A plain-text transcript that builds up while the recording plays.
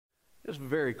Just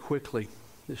very quickly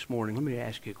this morning, let me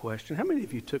ask you a question. How many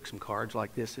of you took some cards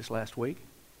like this last week?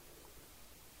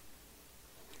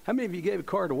 How many of you gave a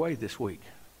card away this week?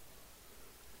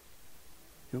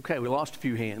 Okay, we lost a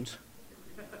few hands.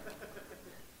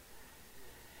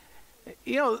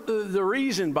 You know, the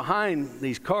reason behind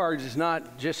these cards is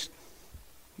not just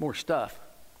more stuff,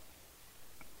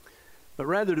 but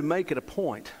rather to make it a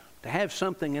point to have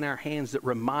something in our hands that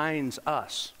reminds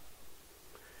us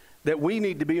that we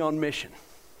need to be on mission.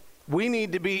 We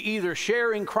need to be either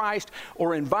sharing Christ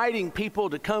or inviting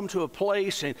people to come to a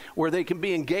place where they can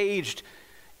be engaged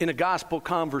in a gospel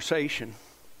conversation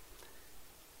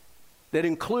that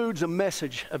includes a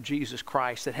message of Jesus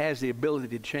Christ that has the ability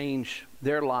to change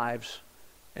their lives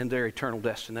and their eternal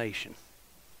destination.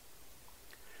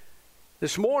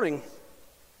 This morning,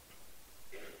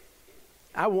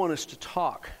 I want us to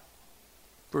talk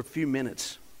for a few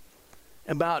minutes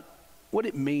about what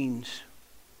it means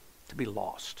to be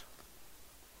lost.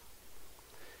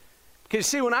 Because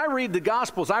see, when I read the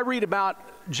Gospels, I read about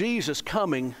Jesus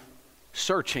coming,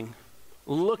 searching,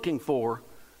 looking for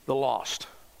the lost.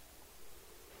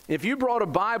 If you brought a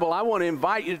Bible, I want to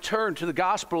invite you to turn to the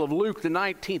Gospel of Luke, the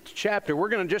 19th chapter. We're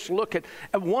going to just look at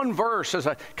one verse as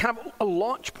a kind of a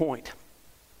launch point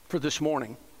for this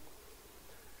morning.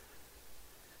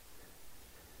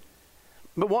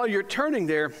 But while you're turning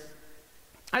there,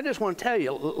 I just want to tell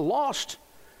you, lost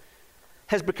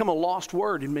has become a lost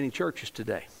word in many churches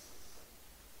today.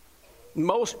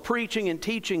 Most preaching and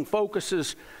teaching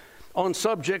focuses on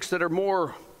subjects that are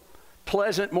more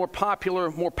pleasant, more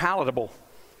popular, more palatable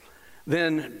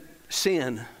than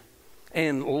sin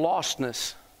and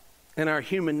lostness and our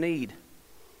human need.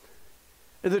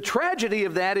 The tragedy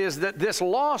of that is that this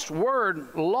lost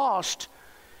word, lost,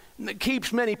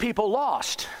 keeps many people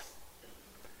lost.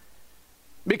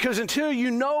 Because until you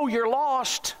know you're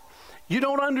lost, you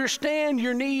don't understand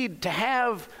your need to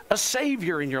have a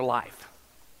Savior in your life.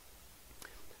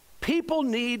 People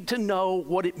need to know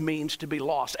what it means to be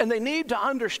lost, and they need to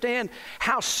understand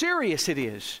how serious it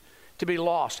is to be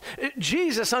lost.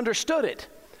 Jesus understood it,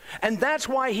 and that's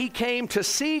why he came to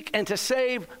seek and to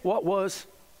save what was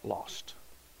lost.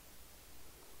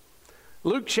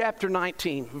 Luke chapter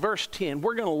 19, verse 10,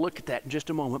 we're going to look at that in just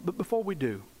a moment, but before we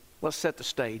do, let's set the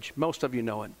stage. Most of you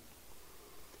know it.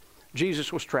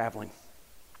 Jesus was traveling.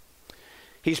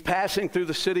 He's passing through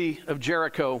the city of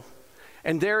Jericho,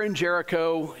 and there in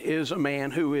Jericho is a man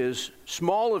who is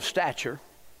small of stature,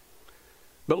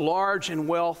 but large in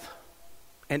wealth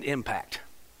and impact.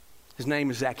 His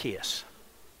name is Zacchaeus.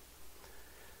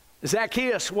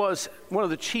 Zacchaeus was one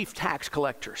of the chief tax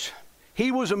collectors. He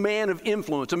was a man of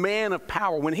influence, a man of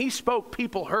power. When he spoke,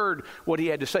 people heard what he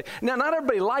had to say. Now, not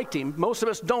everybody liked him. Most of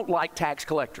us don't like tax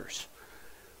collectors.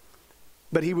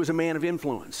 But he was a man of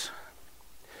influence.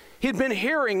 He'd been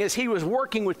hearing, as he was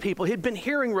working with people, he'd been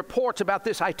hearing reports about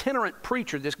this itinerant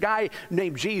preacher, this guy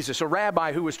named Jesus, a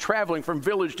rabbi who was traveling from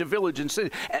village to village and city.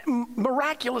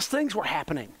 Miraculous things were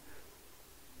happening.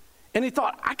 And he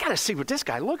thought, I got to see what this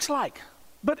guy looks like.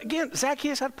 But again,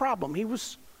 Zacchaeus had a problem. He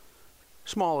was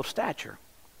small of stature.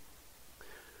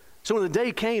 So when the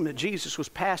day came that Jesus was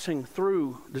passing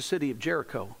through the city of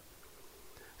Jericho,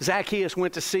 Zacchaeus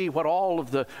went to see what all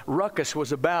of the ruckus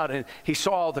was about, and he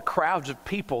saw the crowds of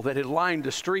people that had lined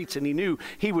the streets, and he knew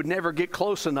he would never get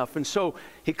close enough, and so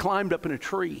he climbed up in a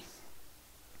tree.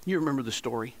 You remember the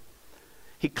story.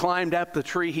 He climbed up the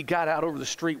tree, he got out over the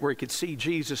street where he could see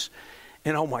Jesus,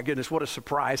 and oh my goodness, what a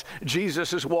surprise.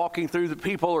 Jesus is walking through, the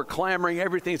people are clamoring,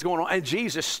 everything's going on, and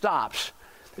Jesus stops,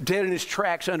 dead in his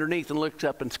tracks underneath, and looks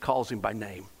up and calls him by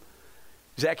name.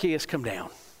 Zacchaeus, come down.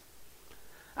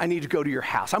 I need to go to your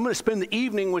house. I'm going to spend the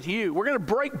evening with you. We're going to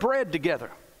break bread together.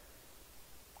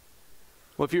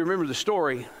 Well, if you remember the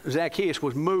story, Zacchaeus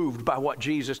was moved by what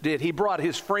Jesus did. He brought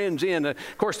his friends in. Of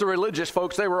course, the religious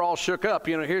folks, they were all shook up.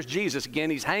 You know, here's Jesus again.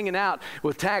 He's hanging out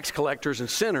with tax collectors and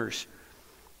sinners.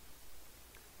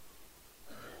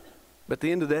 But at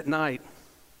the end of that night,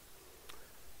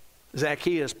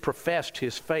 Zacchaeus professed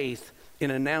his faith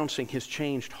in announcing his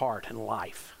changed heart and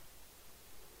life.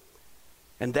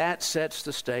 And that sets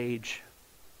the stage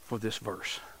for this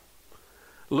verse.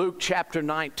 Luke chapter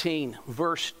 19,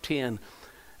 verse 10.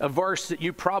 A verse that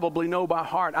you probably know by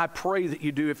heart. I pray that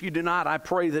you do. If you do not, I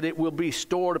pray that it will be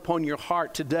stored upon your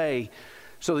heart today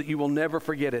so that you will never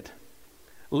forget it.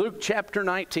 Luke chapter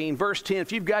 19, verse 10.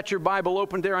 If you've got your Bible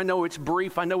open there, I know it's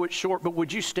brief, I know it's short, but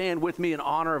would you stand with me in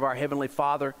honor of our Heavenly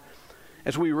Father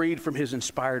as we read from His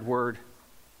inspired word?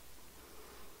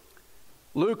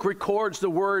 Luke records the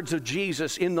words of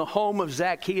Jesus in the home of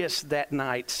Zacchaeus that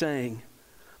night, saying,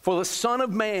 "For the Son of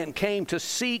Man came to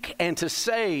seek and to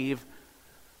save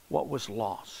what was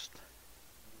lost.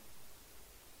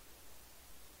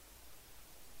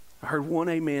 I heard one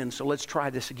amen, so let's try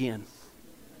this again.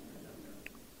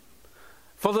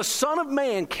 For the Son of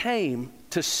Man came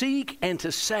to seek and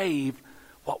to save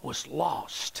what was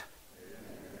lost.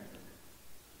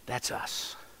 That's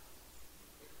us.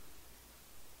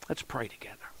 Let's pray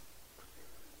together.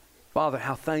 Father,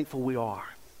 how thankful we are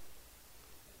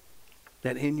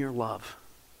that in your love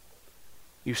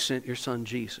you sent your Son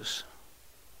Jesus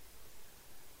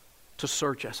to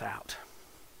search us out,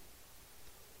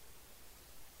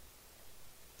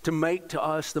 to make to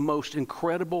us the most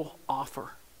incredible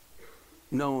offer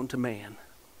known to man,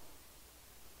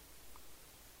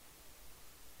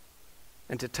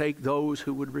 and to take those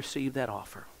who would receive that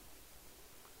offer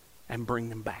and bring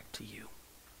them back to you.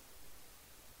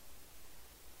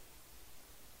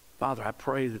 Father, I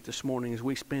pray that this morning as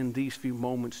we spend these few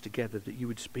moments together that you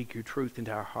would speak your truth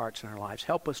into our hearts and our lives.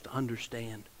 Help us to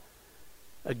understand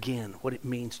again what it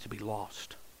means to be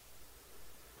lost.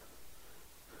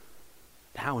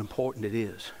 How important it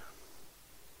is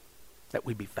that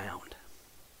we be found.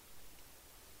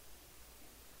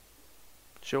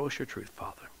 Show us your truth,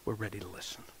 Father. We're ready to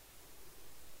listen.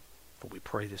 For we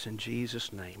pray this in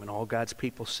Jesus' name. And all God's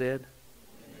people said,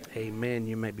 Amen.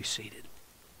 You may be seated.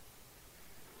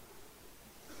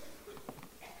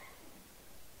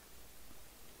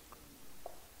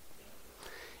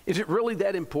 Is it really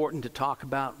that important to talk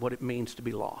about what it means to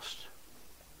be lost?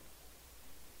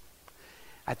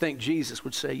 I think Jesus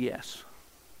would say yes.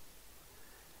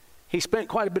 He spent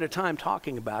quite a bit of time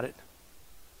talking about it.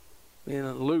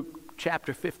 In Luke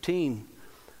chapter 15,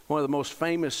 one of the most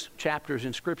famous chapters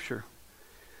in Scripture,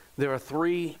 there are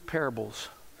 3 parables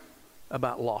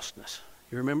about lostness.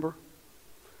 You remember?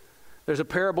 There's a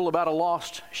parable about a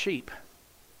lost sheep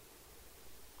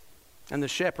and the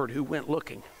shepherd who went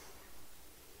looking.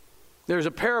 There's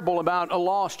a parable about a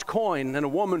lost coin and a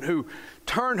woman who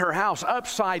turned her house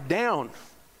upside down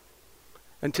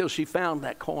until she found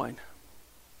that coin.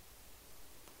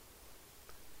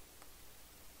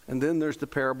 And then there's the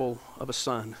parable of a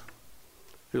son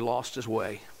who lost his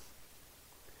way,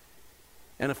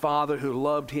 and a father who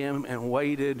loved him and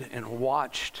waited and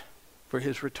watched for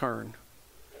his return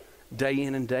day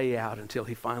in and day out until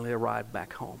he finally arrived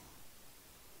back home.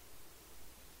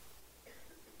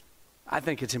 I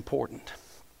think it's important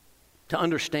to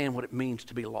understand what it means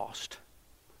to be lost.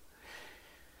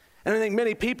 And I think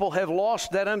many people have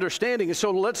lost that understanding. And so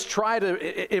let's try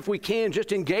to, if we can,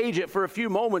 just engage it for a few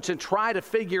moments and try to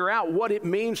figure out what it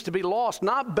means to be lost,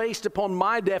 not based upon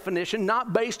my definition,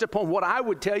 not based upon what I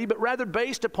would tell you, but rather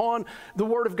based upon the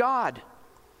Word of God.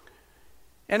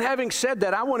 And having said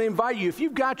that, I want to invite you, if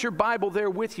you've got your Bible there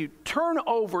with you, turn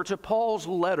over to Paul's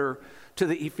letter to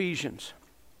the Ephesians.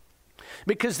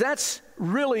 Because that's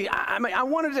really, I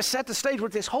wanted to set the stage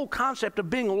with this whole concept of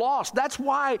being lost. That's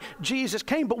why Jesus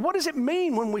came. But what does it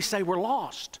mean when we say we're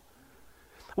lost?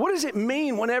 What does it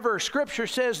mean whenever Scripture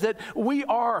says that we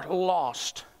are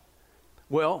lost?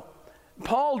 Well,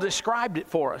 Paul described it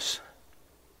for us.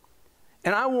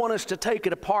 And I want us to take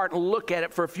it apart and look at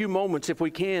it for a few moments if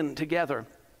we can together.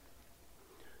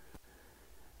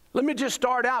 Let me just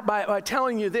start out by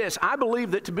telling you this. I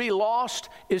believe that to be lost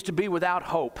is to be without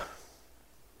hope.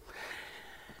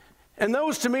 And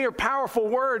those to me are powerful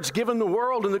words given the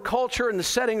world and the culture and the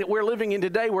setting that we're living in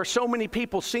today, where so many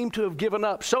people seem to have given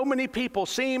up. So many people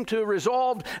seem to have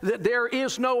resolved that there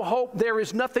is no hope. There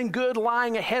is nothing good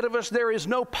lying ahead of us. There is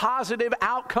no positive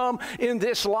outcome in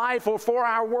this life or for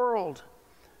our world.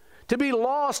 To be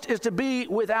lost is to be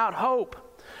without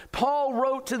hope. Paul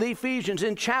wrote to the Ephesians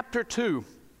in chapter 2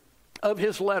 of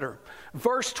his letter,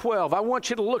 verse 12. I want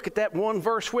you to look at that one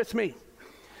verse with me.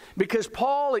 Because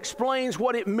Paul explains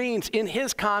what it means in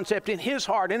his concept, in his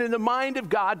heart, and in the mind of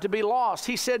God to be lost.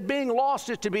 He said being lost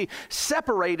is to be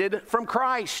separated from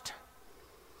Christ,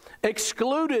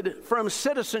 excluded from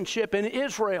citizenship in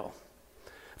Israel,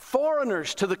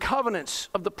 foreigners to the covenants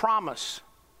of the promise,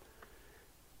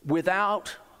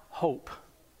 without hope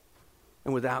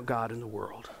and without God in the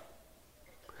world.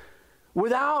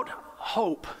 Without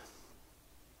hope.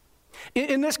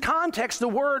 In this context, the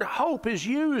word hope is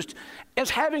used as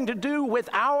having to do with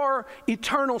our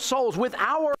eternal souls, with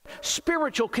our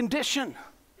spiritual condition.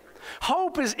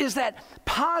 Hope is that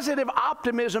positive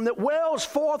optimism that wells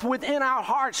forth within our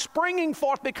hearts, springing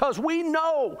forth because we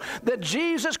know that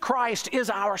Jesus Christ is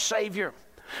our Savior.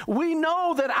 We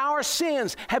know that our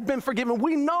sins have been forgiven.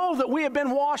 We know that we have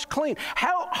been washed clean.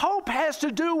 Hope has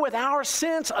to do with our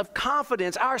sense of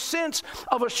confidence, our sense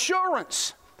of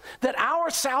assurance that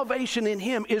our salvation in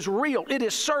Him is real, it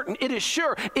is certain, it is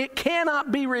sure, it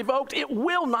cannot be revoked, it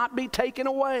will not be taken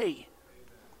away.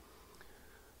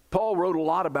 Paul wrote a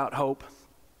lot about hope.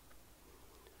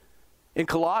 In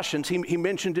Colossians, he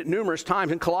mentioned it numerous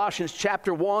times. In Colossians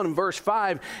chapter 1 and verse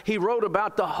 5, he wrote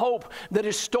about the hope that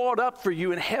is stored up for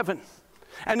you in heaven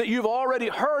and that you've already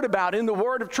heard about in the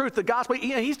word of truth, the gospel.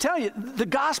 He's telling you, the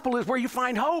gospel is where you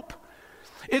find hope.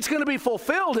 It's going to be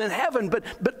fulfilled in heaven, but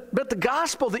the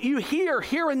gospel that you hear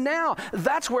here and now,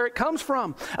 that's where it comes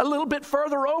from. A little bit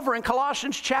further over in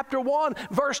Colossians chapter 1,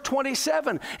 verse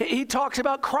 27, he talks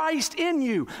about Christ in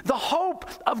you, the hope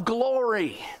of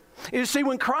glory. You see,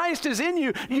 when Christ is in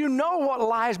you, you know what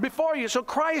lies before you. So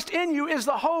Christ in you is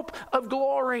the hope of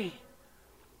glory.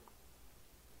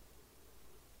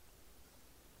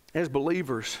 As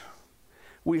believers,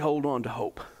 we hold on to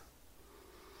hope.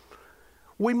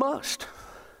 We must.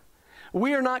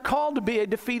 We are not called to be a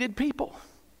defeated people.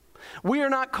 We are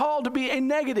not called to be a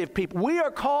negative people. We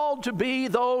are called to be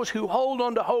those who hold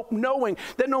on to hope, knowing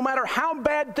that no matter how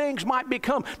bad things might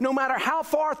become, no matter how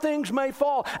far things may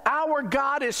fall, our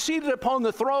God is seated upon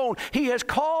the throne. He has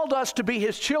called us to be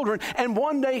His children, and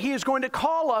one day He is going to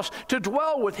call us to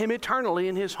dwell with Him eternally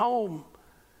in His home.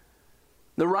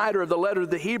 The writer of the letter to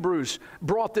the Hebrews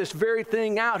brought this very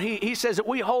thing out. He says that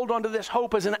we hold on to this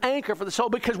hope as an anchor for the soul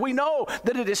because we know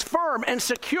that it is firm and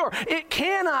secure. It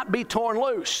cannot be torn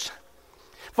loose.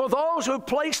 For those who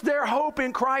place their hope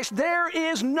in Christ, there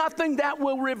is nothing that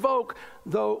will revoke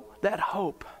that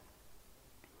hope.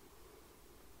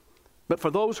 But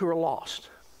for those who are lost,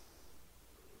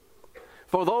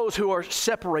 for those who are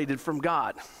separated from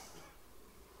God,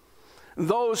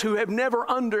 those who have never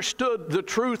understood the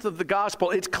truth of the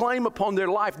gospel, its claim upon their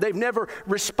life, they've never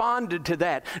responded to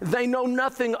that. They know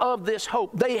nothing of this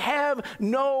hope. They have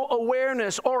no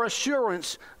awareness or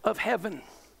assurance of heaven.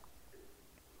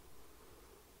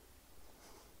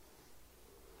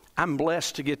 I'm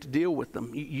blessed to get to deal with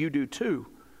them. You do too.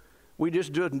 We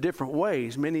just do it in different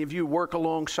ways. Many of you work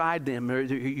alongside them.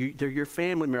 They're your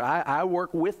family members. I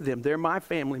work with them. They're my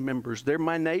family members. They're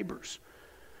my neighbors.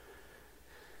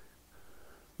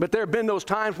 But there have been those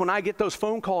times when I get those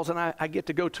phone calls and I get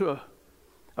to go to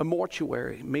a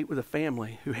mortuary, meet with a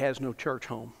family who has no church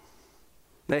home.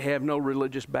 They have no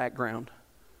religious background.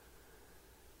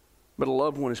 But a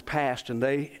loved one has passed and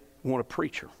they want a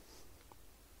preacher.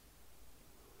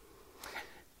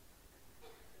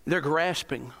 They're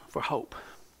grasping for hope.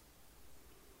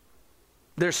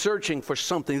 They're searching for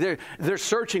something. They're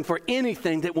searching for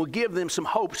anything that will give them some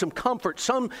hope, some comfort,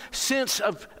 some sense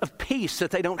of peace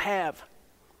that they don't have.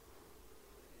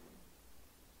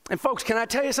 And folks, can I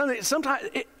tell you something? Sometimes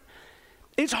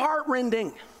it's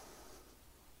heart-rending.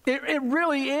 It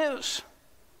really is.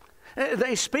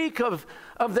 They speak of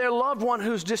their loved one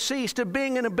who's deceased, of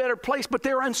being in a better place, but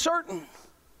they're uncertain.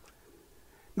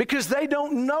 Because they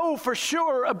don't know for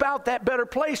sure about that better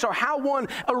place or how one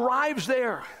arrives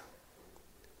there.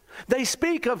 They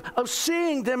speak of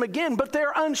seeing them again, but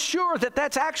they're unsure that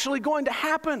that's actually going to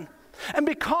happen. And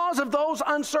because of those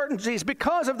uncertainties,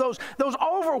 because of those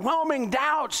overwhelming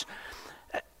doubts,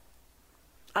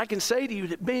 I can say to you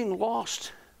that being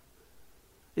lost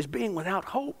is being without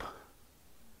hope.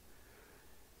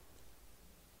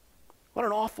 What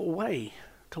an awful way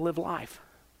to live life.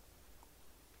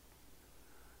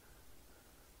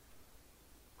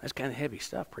 That's kind of heavy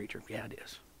stuff, preacher. Yeah, it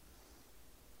is.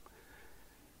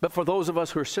 But for those of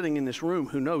us who are sitting in this room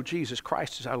who know Jesus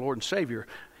Christ as our Lord and Savior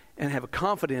and have a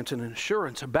confidence and an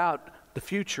assurance about the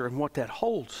future and what that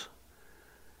holds,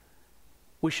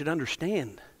 we should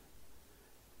understand.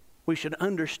 We should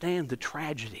understand the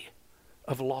tragedy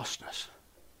of lostness.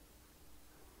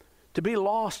 To be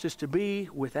lost is to be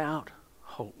without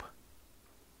hope.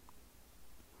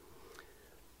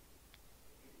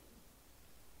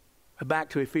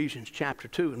 Back to Ephesians chapter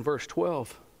 2 and verse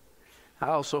 12. I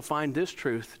also find this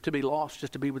truth: to be lost is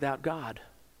to be without God.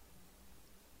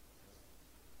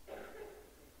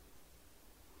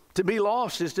 To be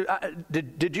lost is to...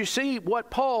 Did you see what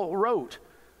Paul wrote?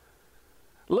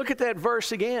 Look at that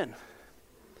verse again.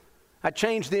 I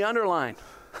changed the underline.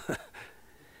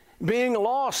 Being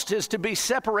lost is to be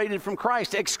separated from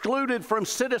Christ, excluded from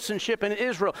citizenship in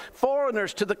Israel,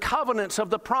 foreigners to the covenants of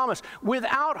the promise,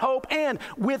 without hope and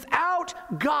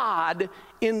without God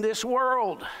in this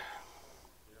world.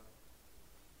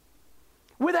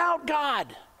 Without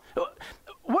God.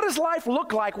 What does life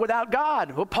look like without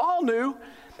God? Well, Paul knew.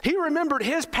 He remembered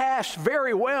his past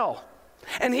very well.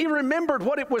 And he remembered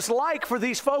what it was like for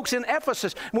these folks in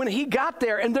Ephesus when he got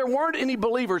there and there weren't any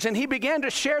believers, and he began to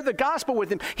share the gospel with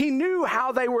them. He knew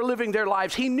how they were living their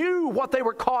lives. He knew what they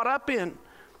were caught up in.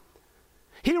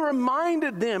 He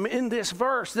reminded them in this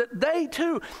verse that they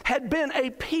too had been a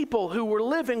people who were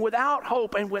living without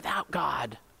hope and without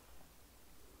God.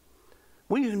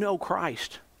 We who know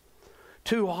Christ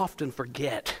too often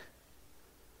forget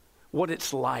what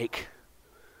it's like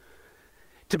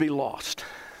to be lost.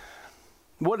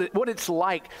 What it's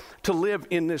like to live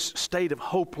in this state of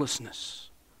hopelessness.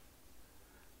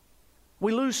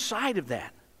 We lose sight of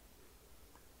that.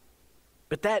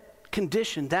 But that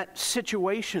condition, that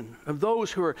situation of those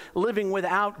who are living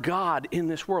without God in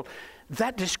this world,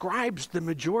 that describes the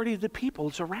majority of the people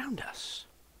that's around us.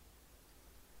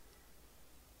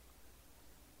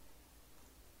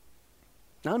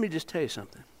 Now let me just tell you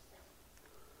something.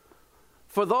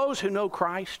 For those who know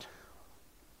Christ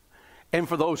and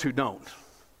for those who don't,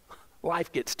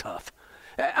 life gets tough.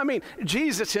 I mean,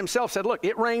 Jesus himself said, look,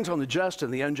 it rains on the just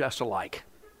and the unjust alike.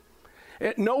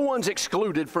 No one's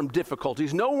excluded from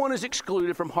difficulties. No one is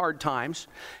excluded from hard times.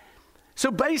 So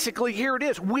basically, here it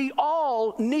is. We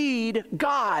all need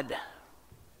God.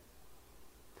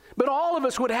 But all of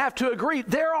us would have to agree,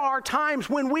 there are times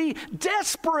when we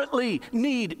desperately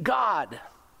need God.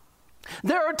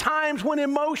 There are times when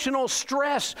emotional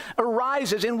stress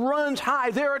arises and runs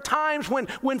high. There are times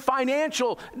when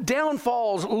financial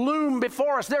downfalls loom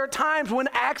before us. There are times when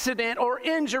accident or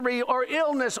injury or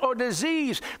illness or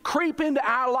disease creep into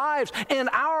our lives and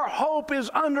our hope is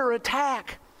under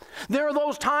attack. There are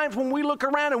those times when we look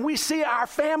around and we see our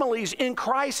families in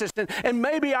crisis and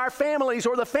maybe our families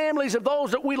or the families of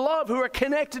those that we love who are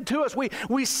connected to us.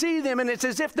 We see them and it's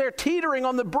as if they're teetering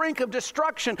on the brink of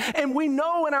destruction, and we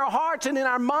know in our hearts and in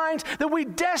our minds that we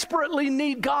desperately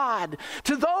need God.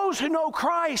 To those who know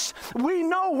Christ, we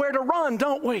know where to run,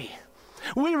 don't we?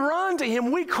 We run to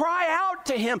Him. We cry out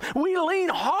to Him. We lean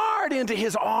hard into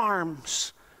His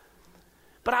arms.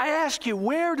 But I ask you,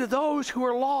 where do those who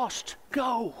are lost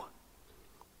go?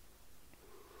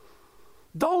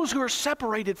 Those who are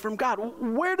separated from God,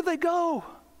 where do they go?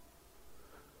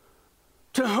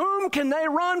 To whom can they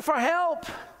run for help?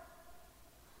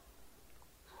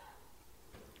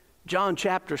 John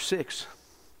chapter 6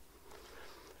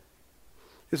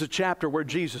 is a chapter where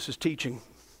Jesus is teaching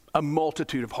a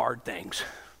multitude of hard things.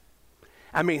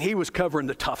 I mean, He was covering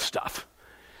the tough stuff.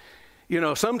 You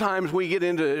know, sometimes we get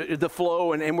into the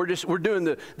flow and we're doing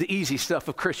the easy stuff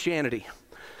of Christianity.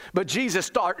 But Jesus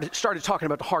started talking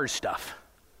about the hard stuff.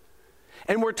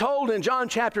 And we're told in John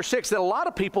chapter 6 that a lot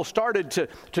of people started to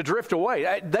drift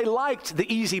away. They liked the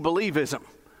easy believism.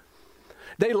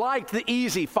 They liked the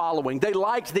easy following. They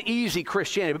liked the easy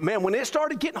Christianity. But man, when it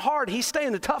started getting hard, He's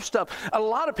saying the tough stuff. A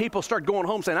lot of people started going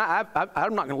home saying, I'm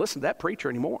not going to listen to that preacher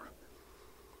anymore.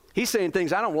 He's saying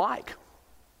things I don't like.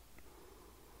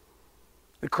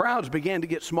 The crowds began to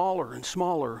get smaller and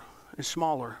smaller and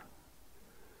smaller.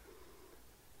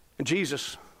 And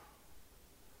Jesus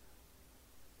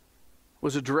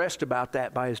was addressed about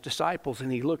that by His disciples,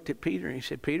 and He looked at Peter and He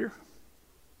said, Peter,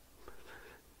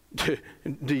 do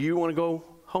you want to go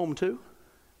home too?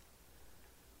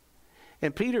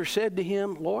 And Peter said to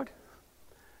Him, Lord,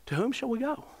 to whom shall we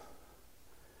go?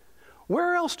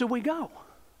 Where else do we go?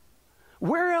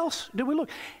 Where else do we look?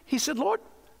 He said, Lord,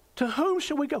 to whom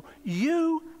shall we go?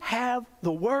 You have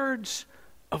the words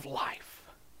of life.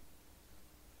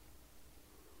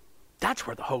 That's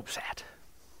where the hope's at.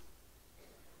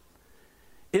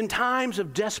 In times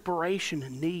of desperation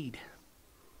and need,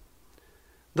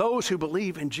 those who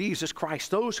believe in Jesus Christ,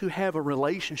 those who have a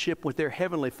relationship with their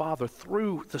Heavenly Father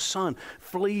through the Son,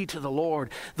 flee to the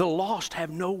Lord. The lost have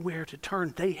nowhere to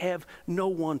turn. They have no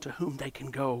one to whom they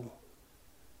can go.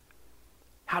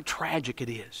 How tragic it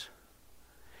is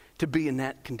to be in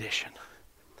that condition,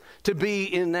 to be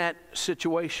in that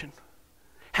situation.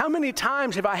 How many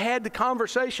times have I had the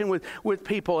conversation with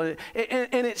people and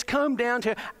it's come down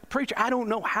to, preacher, I don't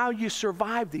know how you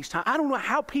survive these times. I don't know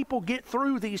how people get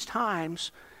through these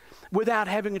times without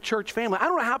having a church family. I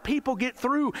don't know how people get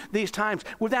through these times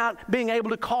without being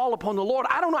able to call upon the Lord.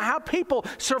 I don't know how people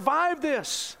survive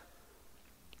this.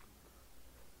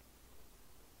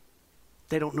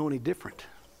 They don't know any different.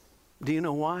 Do you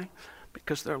know why?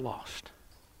 Because they're lost.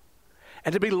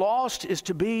 And to be lost is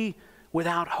to be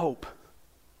without hope.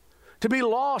 To be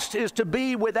lost is to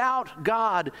be without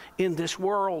God in this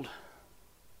world.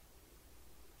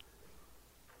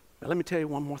 Now, let me tell you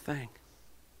one more thing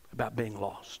about being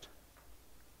lost.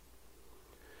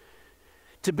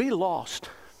 To be lost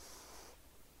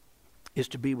is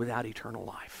to be without eternal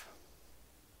life.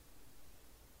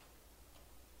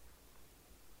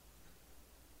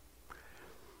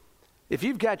 If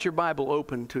you've got your Bible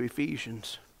open to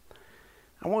Ephesians,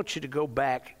 I want you to go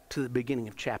back to the beginning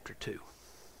of chapter 2.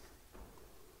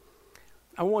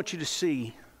 I want you to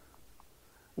see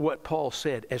what Paul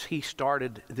said as he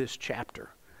started this chapter,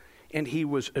 and he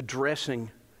was addressing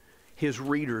his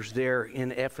readers there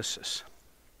in Ephesus.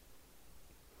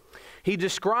 He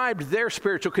described their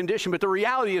spiritual condition, but the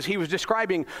reality is he was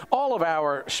describing all of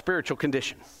our spiritual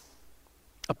condition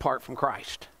apart from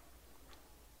Christ.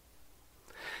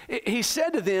 He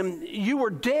said to them, you were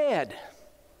dead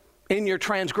in your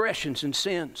transgressions and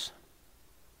sins,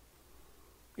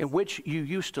 in which you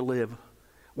used to live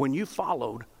when you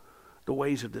followed the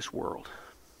ways of this world.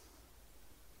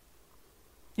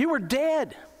 You were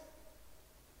dead.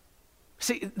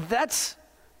 See,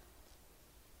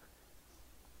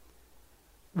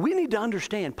 we need to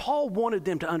understand. Paul wanted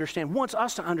them to understand, wants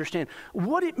us to understand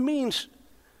what it means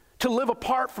to live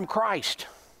apart from Christ.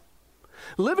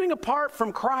 Living apart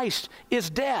from Christ is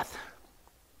death.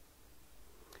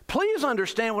 Please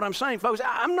understand what I'm saying, folks.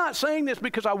 I'm not saying this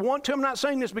because I want to. I'm not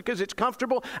saying this because it's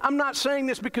comfortable. I'm not saying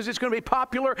this because it's going to be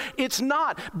popular. It's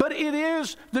not. But it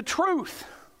is the truth.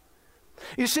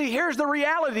 You see, here's the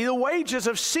reality. The wages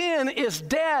of sin is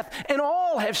death, and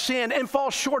all have sinned and fall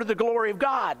short of the glory of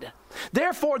God.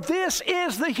 Therefore, this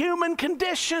is the human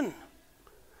condition.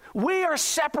 We are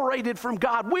separated from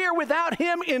God. We are without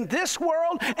Him in this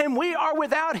world, and we are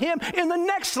without Him in the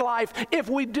next life if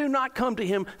we do not come to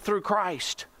Him through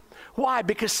Christ. Why?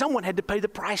 Because someone had to pay the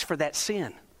price for that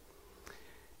sin.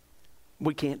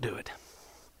 We can't do it.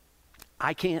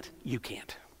 I can't. You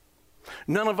can't.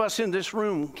 None of us in this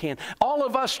room can. All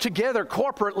of us together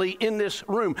corporately in this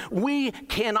room, we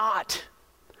cannot.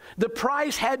 The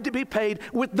price had to be paid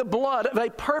with the blood of a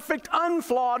perfect,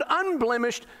 unflawed,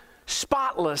 unblemished,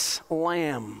 spotless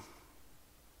lamb.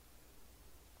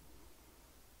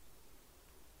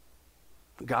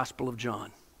 The Gospel of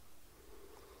John.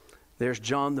 There's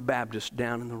John the Baptist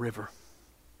down in the river.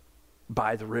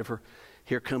 By the river,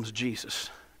 here comes Jesus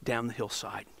down the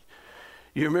hillside.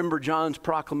 You remember John's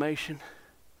proclamation?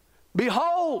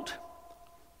 Behold,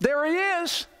 there he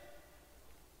is,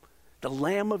 the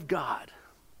Lamb of God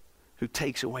who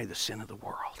takes away the sin of the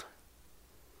world.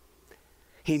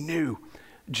 He knew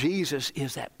Jesus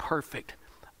is that perfect,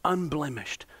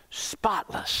 unblemished,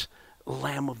 spotless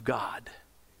Lamb of God.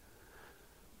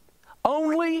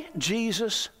 Only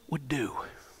Jesus would do.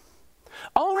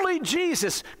 Only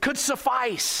Jesus could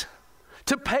suffice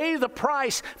to pay the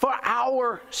price for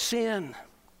our sin.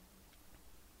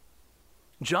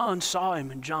 John saw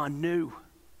him and John knew.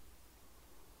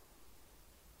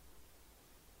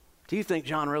 Do you think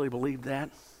John really believed that?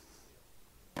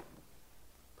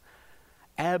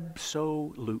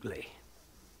 Absolutely.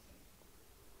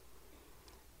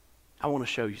 I want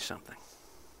to show you something.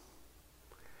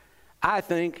 I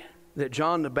think that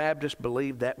John the Baptist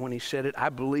believed that when he said it. I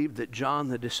believe that John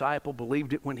the disciple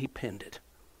believed it when he penned it.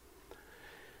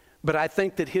 But I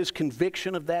think that his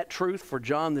conviction of that truth for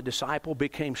John the disciple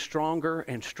became stronger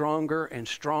and stronger and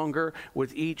stronger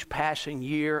with each passing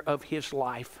year of his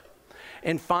life.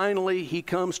 And finally, he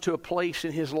comes to a place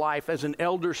in his life as an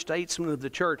elder statesman of the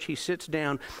church. He sits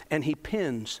down and he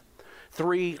pens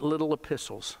 3 little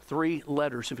epistles, 3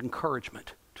 letters of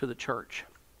encouragement to the church.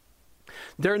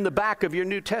 They're in the back of your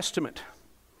New Testament.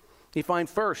 You find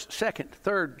 1st, 2nd,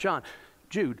 3rd, John,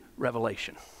 Jude,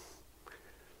 Revelation.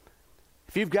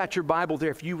 If you've got your Bible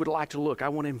there, if you would like to look, I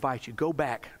want to invite you, go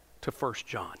back to 1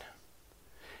 John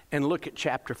and look at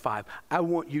chapter 5. I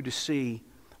want you to see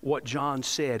what John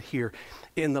said here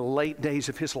in the late days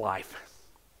of his life.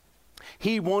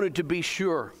 He wanted to be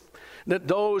sure that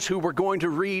those who were going to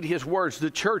read his words,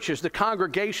 the churches, the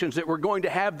congregations that were going to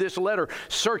have this letter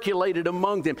circulated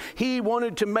among them, he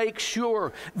wanted to make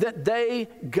sure that they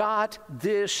got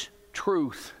this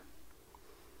truth.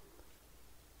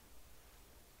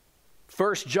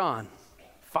 1 John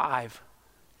 5,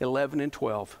 11 and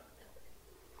 12.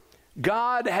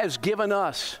 God has given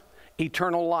us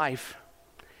eternal life,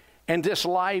 and this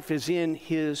life is in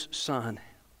his Son.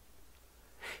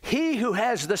 He who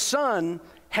has the Son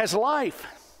has life.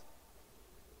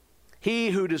 He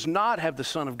who does not have the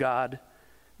Son of God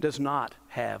does not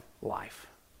have life.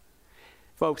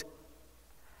 Folks,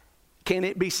 can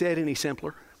it be said any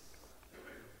simpler?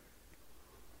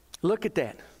 Look at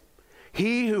that.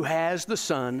 He who has the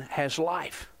Son has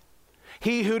life.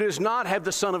 He who does not have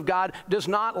the Son of God does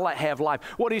not have life.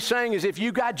 What he's saying is if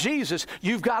you got Jesus,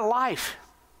 you've got life.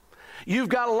 You've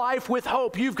got life with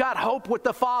hope. You've got hope with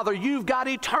the Father. You've got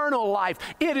eternal life.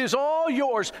 It is all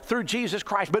yours through Jesus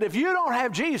Christ. But if you don't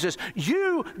have Jesus,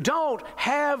 you don't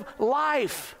have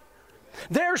life.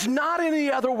 There's not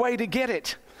any other way to get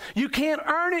it. You can't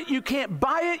earn it. You can't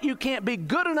buy it. You can't be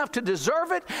good enough to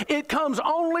deserve it. It comes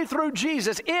only through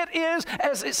Jesus. It is,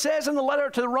 as it says in the letter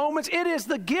to the Romans, it is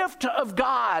the gift of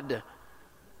God.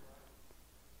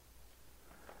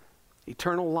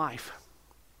 Eternal life.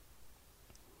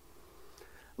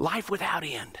 Life without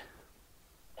end.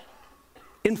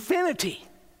 Infinity.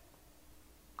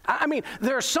 I mean,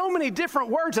 there are so many different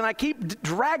words, and I keep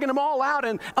dragging them all out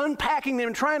and unpacking them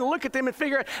and trying to look at them and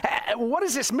figure out, what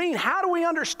does this mean? How do we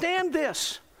understand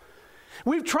this?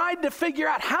 We've tried to figure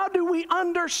out, how do we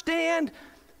understand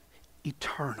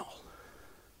eternal?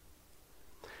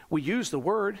 We use the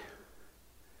word.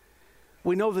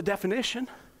 We know the definition.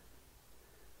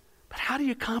 But how do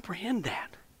you comprehend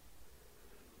that?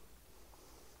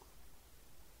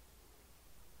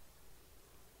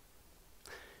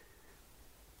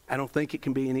 I don't think it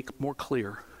can be any more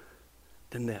clear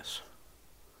than this.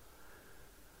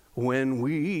 When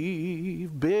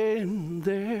we've been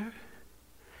there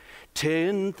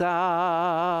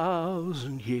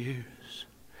 10,000 years,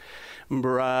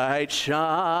 bright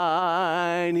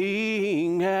shining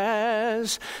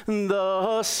as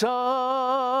the sun,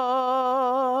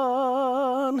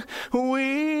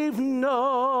 we've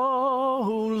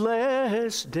no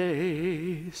less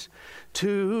days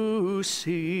to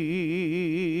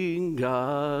sing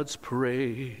God's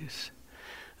praise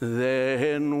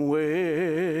than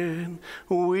when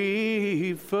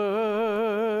we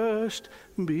first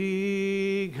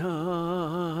begun.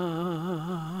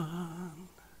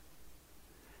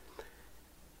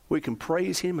 We can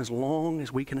praise Him as long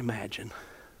as we can imagine,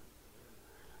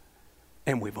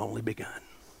 and we've only begun.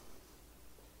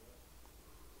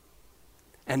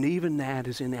 And even that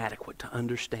is inadequate to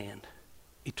understand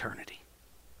eternity.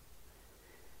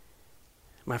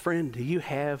 My friend, do you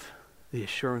have the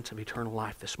assurance of eternal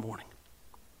life this morning?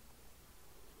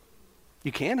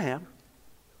 You can have.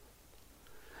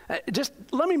 Just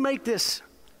let me make this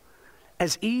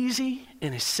as easy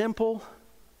and as simple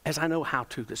as I know how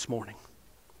to this morning.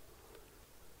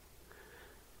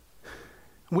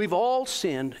 We've all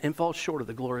sinned and fall short of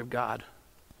the glory of God.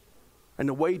 And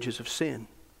the wages of sin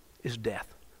is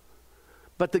death.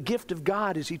 But the gift of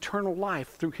God is eternal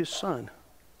life through His Son,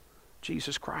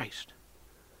 Jesus Christ.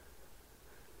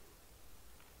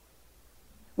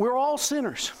 We're all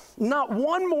sinners. Not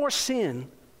one more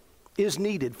sin is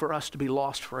needed for us to be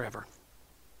lost forever.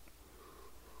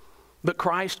 But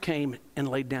Christ came and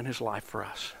laid down His life for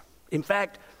us. In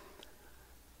fact,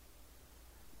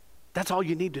 that's all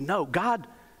you need to know. God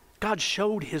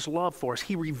showed His love for us.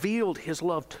 He revealed His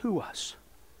love to us.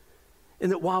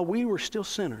 And that while we were still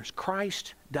sinners,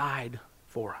 Christ died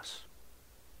for us.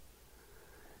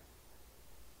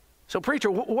 So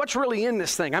preacher, what's really in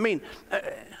this thing? I mean,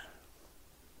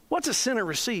 what's a sinner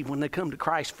receive when they come to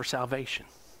Christ for salvation?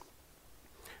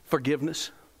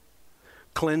 Forgiveness,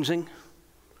 cleansing,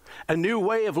 a new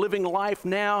way of living life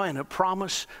now, and a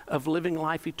promise of living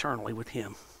life eternally with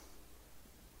Him.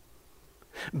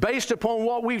 Based upon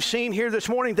what we've seen here this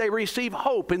morning, they receive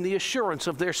hope in the assurance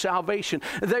of their salvation.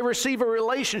 They receive a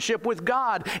relationship with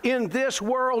God in this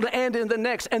world and in the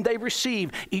next, and they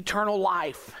receive eternal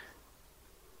life.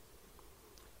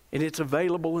 And it's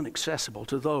available and accessible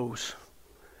to those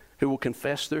who will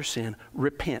confess their sin,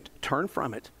 repent, turn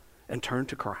from it, and turn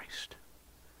to Christ.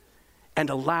 And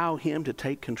allow Him to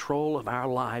take control of our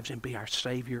lives and be our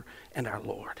Savior and our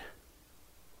Lord.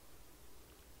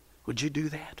 Would you do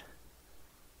that?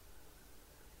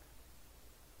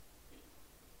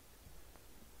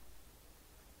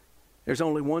 There's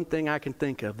only one thing I can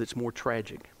think of that's more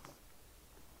tragic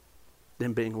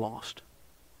than being lost.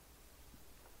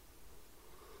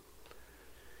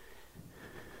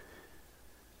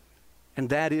 And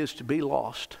that is to be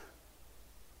lost.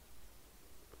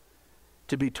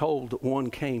 To be told that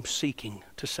one came seeking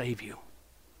to save you.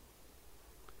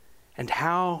 And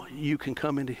how you can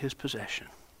come into His possession.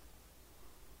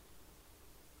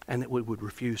 And that we would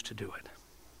refuse to do it.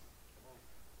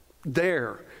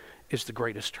 There is the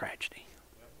greatest tragedy.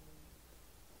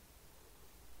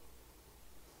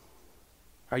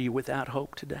 Are you without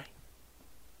hope today?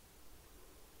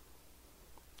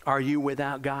 Are you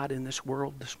without God in this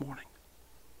world this morning?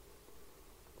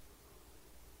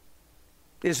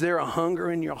 Is there a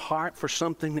hunger in your heart for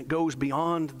something that goes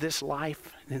beyond this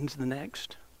life and into the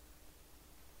next?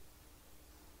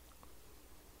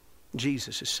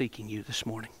 Jesus is seeking you this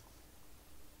morning.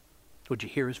 Would you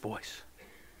hear His voice?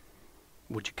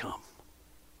 Would you come?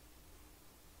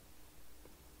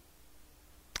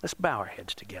 Let's bow our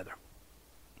heads together.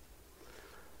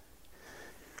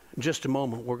 In just a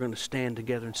moment, we're going to stand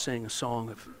together and sing a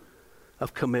song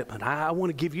of commitment. I want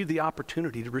to give you the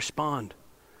opportunity to respond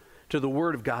to the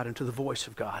Word of God and to the voice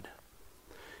of God.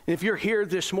 And if you're here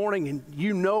this morning and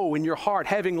you know in your heart,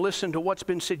 having listened to what's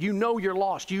been said, you know you're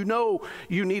lost. You know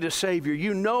you need a Savior.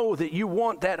 You know that you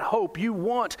want that hope. You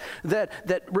want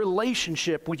that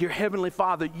relationship with your Heavenly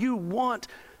Father. You want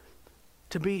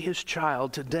to be His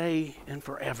child today and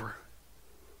forever.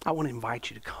 I want to invite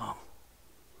you to come.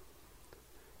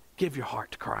 Give your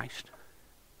heart to Christ.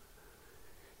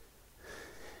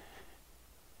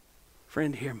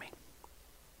 Friend, hear me.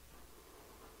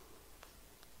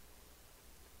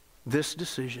 This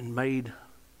decision made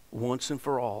once and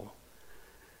for all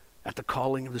at the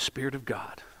calling of the Spirit of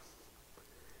God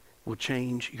will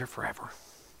change your forever.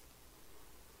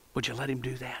 Would you let Him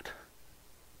do that?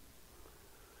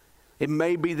 It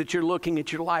may be that you're looking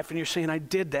at your life and you're saying, I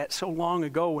did that so long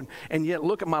ago, and yet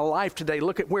look at my life today.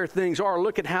 Look at where things are.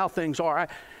 Look at how things are.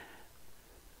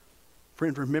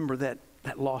 Friend, remember that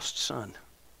lost son.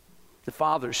 The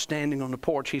father's standing on the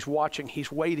porch. He's watching.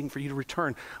 He's waiting for you to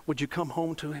return. Would you come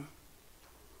home to him?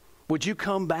 Would you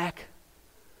come back?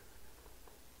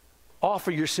 Offer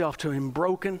yourself to him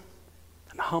broken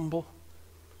and humble,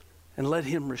 and let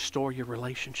him restore your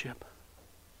relationship.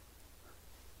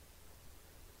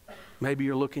 Maybe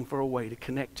you're looking for a way to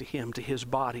connect to him, to his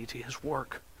body, to his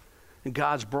work. And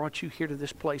God's brought you here to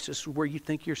this place. This is where you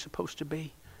think you're supposed to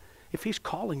be. If he's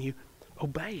calling you,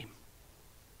 obey him.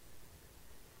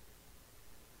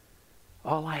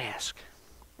 All I ask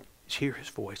is hear his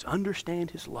voice,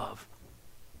 understand his love,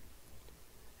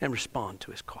 and respond to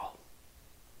his call.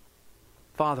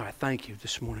 Father, I thank you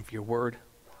this morning for your word.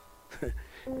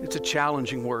 It's a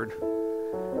challenging word.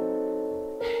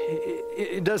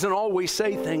 It doesn't always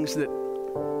say things that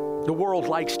the world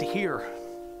likes to hear.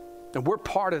 And we're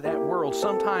part of that world.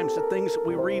 Sometimes the things that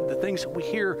we read, the things that we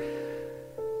hear,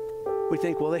 we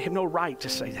think, well, they have no right to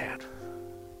say that.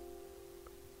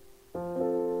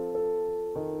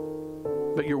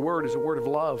 But your word is a word of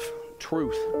love,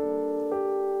 truth,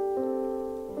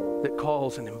 that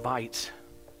calls and invites.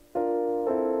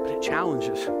 But it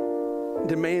challenges,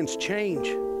 demands change,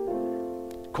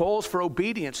 calls for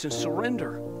obedience and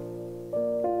surrender.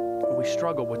 And we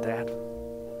struggle with that.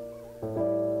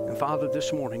 And Father,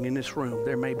 this morning in this room,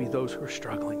 there may be those who are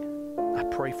struggling. I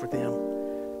pray for them.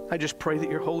 I just pray that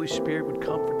your Holy Spirit would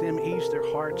comfort them, ease their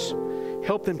hearts,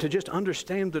 help them to just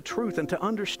understand the truth and to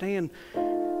understand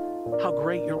how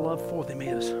great your love for them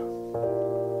is.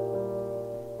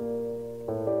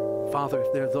 Father,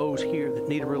 if there are those here that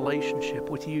need a relationship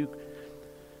with you,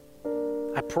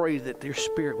 I pray that your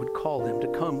Spirit would call them to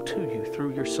come to you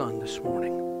through your Son this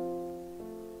morning.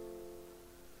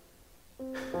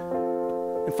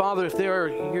 And Father, if there are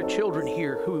your children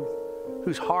here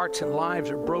whose hearts and lives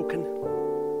are broken,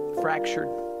 fractured,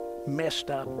 messed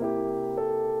up,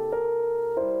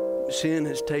 sin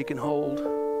has taken hold,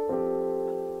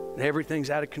 and everything's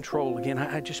out of control again,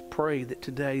 I just pray that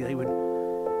today they would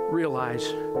realize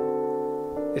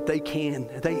that they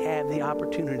have the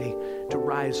opportunity to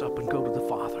rise up and go to the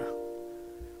Father.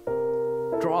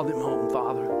 Draw them home,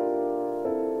 Father,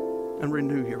 and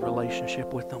renew your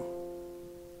relationship with them.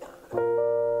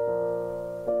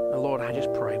 Now, Lord, I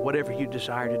just pray, whatever you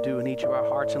desire to do in each of our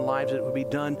hearts and lives, it would be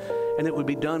done, and it would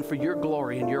be done for your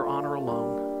glory and your honor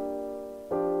alone.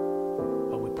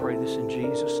 But we pray this in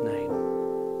Jesus' name.